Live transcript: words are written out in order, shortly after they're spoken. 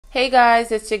Hey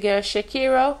guys, it's your girl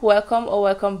Shakira.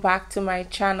 Welcome back to my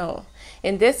channel.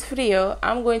 In this video,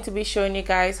 I'm going to be showing you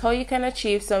guys how you can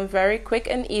achieve some very quick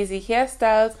and easy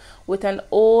hairstyles with an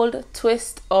old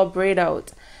twist or braid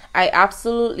out. I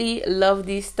absolutely love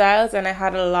these styles and I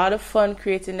had a lot of fun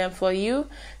creating them for you.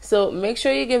 So make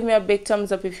sure you give me a big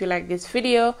thumbs up if you like this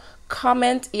video.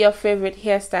 Comment your favorite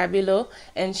hairstyle below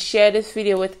and share this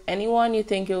video with anyone you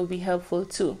think it will be helpful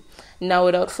to. Now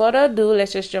without further ado,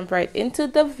 let's just jump right into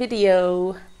the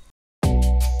video.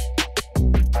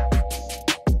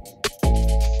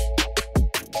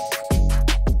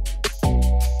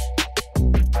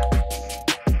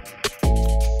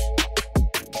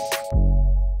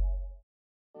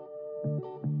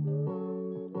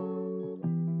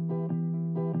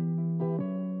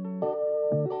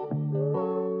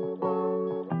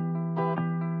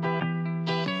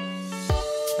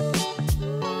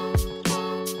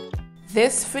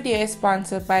 This video is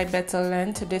sponsored by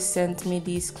Betterlength. They sent me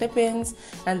these clip-ins,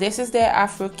 and this is their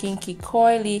Afro Kinky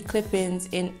Coily clip-ins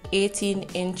in 18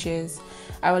 inches.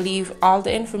 I will leave all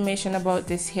the information about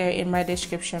this hair in my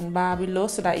description bar below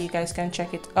so that you guys can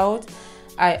check it out.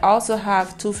 I also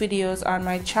have 2 videos on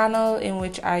my channel in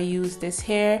which I use this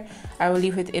hair. I will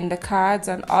leave it in the cards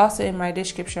and also in my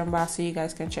description bar so you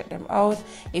guys can check them out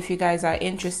if you guys are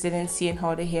interested in seeing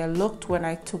how the hair looked when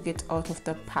I took it out of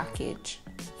the package.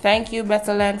 Thank you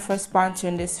Betterlength for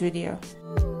sponsoring this video.